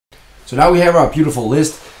So now we have our beautiful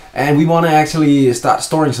list, and we want to actually start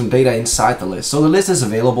storing some data inside the list. So the list is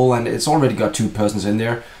available and it's already got 2 persons in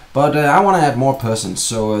there, but I want to add more persons.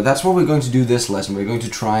 So that's what we're going to do this lesson. We're going to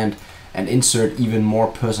try and insert even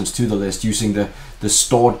more persons to the list using the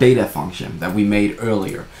store data function that we made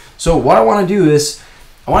earlier. So what I want to do is,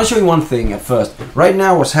 I want to show you one thing at first. Right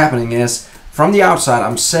now what's happening is, from the outside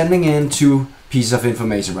I'm sending in 2 pieces of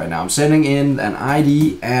information right now. I'm sending in an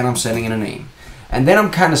ID and I'm sending in a name. And then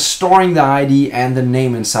I'm kind of storing the ID and the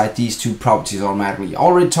name inside these 2 properties automatically. I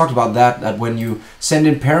already talked about that when you send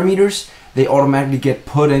in parameters, they automatically get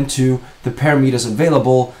put into the parameters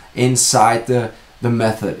available inside the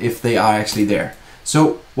method if they are actually there.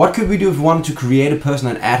 So what could we do if we wanted to create a person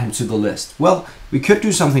and add him to the list? Well, we could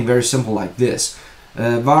do something very simple like this.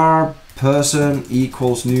 Var person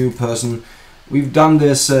equals new person. We've done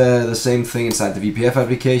this the same thing inside the VPF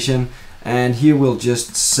application, and here we'll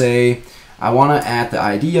just say I want to add the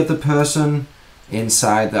ID of the person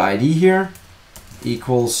inside the ID here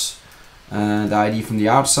equals the ID from the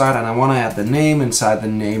outside, and I want to add the name inside the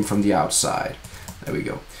name from the outside. There we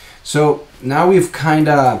go. So now we've kind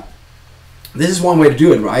of, this is one way to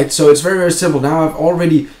do it, right? So it's very, very simple. Now I've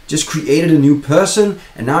already just created a new person,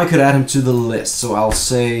 and now I could add him to the list. So I'll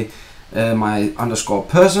say my underscore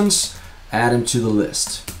persons, add him to the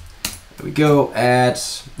list. There we go. Add,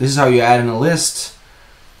 this is how you add in a list.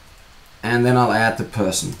 And then I'll add the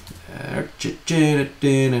person.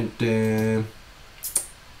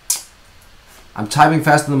 I'm typing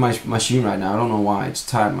faster than my machine right now. I don't know why. It's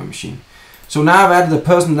tired, my machine. So now I've added the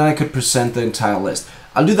person, then I could present the entire list.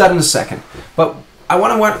 I'll do that in a second. But I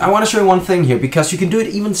want to show you one thing here, because you can do it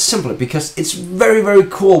even simpler, because it's very, very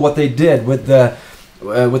cool what they did with the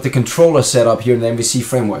controller setup here in the MVC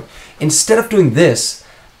framework. Instead of doing this,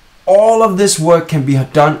 all of this work can be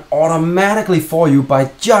done automatically for you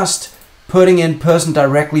by just putting in person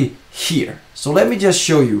directly here. So let me just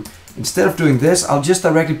show you. Instead of doing this, I'll just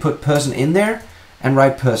directly put person in there and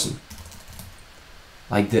write person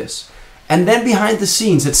like this. And then behind the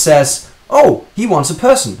scenes it says, oh, he wants a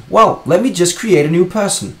person. Well, let me just create a new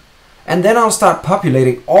person. And then I'll start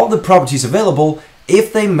populating all the properties available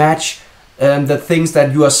if they match the things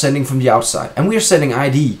that you are sending from the outside. And we are sending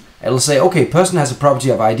ID. It'll say, okay, person has a property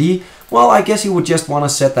of ID. Well, I guess he would just want to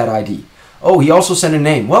set that ID. Oh, he also sent a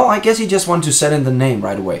name. Well, I guess he just wanted to set in the name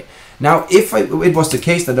right away. Now, if it was the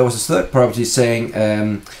case that there was a third property saying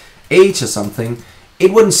age or something,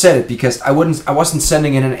 it wouldn't set it because I wasn't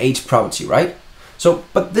sending in an age property, right? So,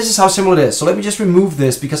 but this is how simple it is. So let me just remove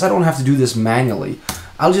this because I don't have to do this manually.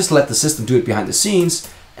 I'll just let the system do it behind the scenes,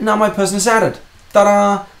 and now my person is added.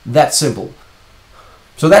 Ta-da! That's simple.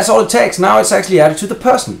 So that's all it takes. Now it's actually added to the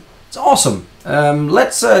person. It's awesome.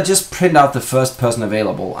 Let's just print out the first person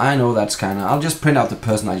available. I know that's I'll just print out the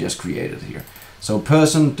person I just created here. So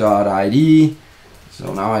person.id.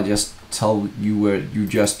 So now I just tell you where you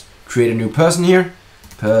just create a new person here.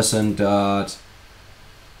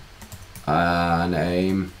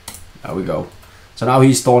 Person.name. There we go. So now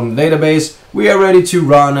he's stored in the database. We are ready to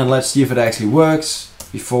run, and let's see if it actually works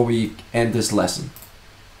before we end this lesson.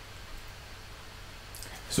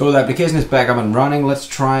 So the application is back up and running. Let's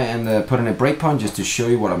try and put in a breakpoint just to show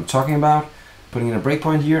you what I'm talking about. Putting in a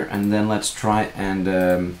breakpoint here, and then let's try and,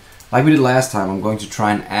 like we did last time, I'm going to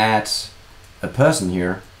try and add a person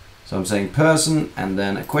here. So I'm saying person and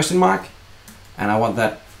then a question mark, and I want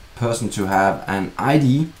that person to have an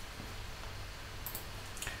ID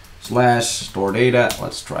 / store data.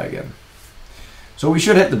 Let's try again. So we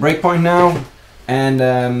should hit the breakpoint now.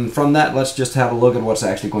 And from that, let's just have a look at what's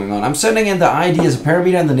actually going on. I'm sending in the ID as a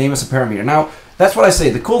parameter and the name as a parameter. Now, that's what I say.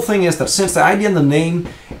 The cool thing is that since the ID and the name,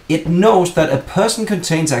 it knows that a person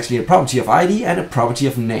contains actually a property of ID and a property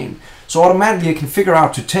of name. So automatically it can figure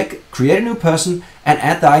out to create a new person and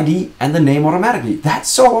add the ID and the name automatically. That's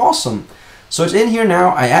so awesome. So it's in here now.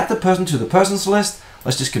 I add the person to the persons list.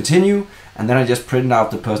 Let's just continue. And then I just print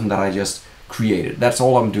out the person that I just created. That's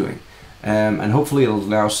all I'm doing. And hopefully it'll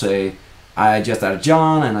now say, I just added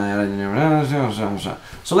John and I added.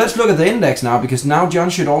 So let's look at the index now, because now John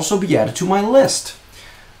should also be added to my list.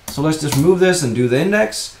 So let's just remove this and do the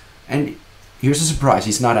index. And here's a surprise,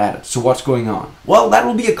 he's not added. So what's going on? Well, that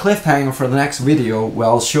will be a cliffhanger for the next video where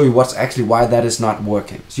I'll show you why that is not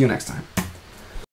working. See you next time.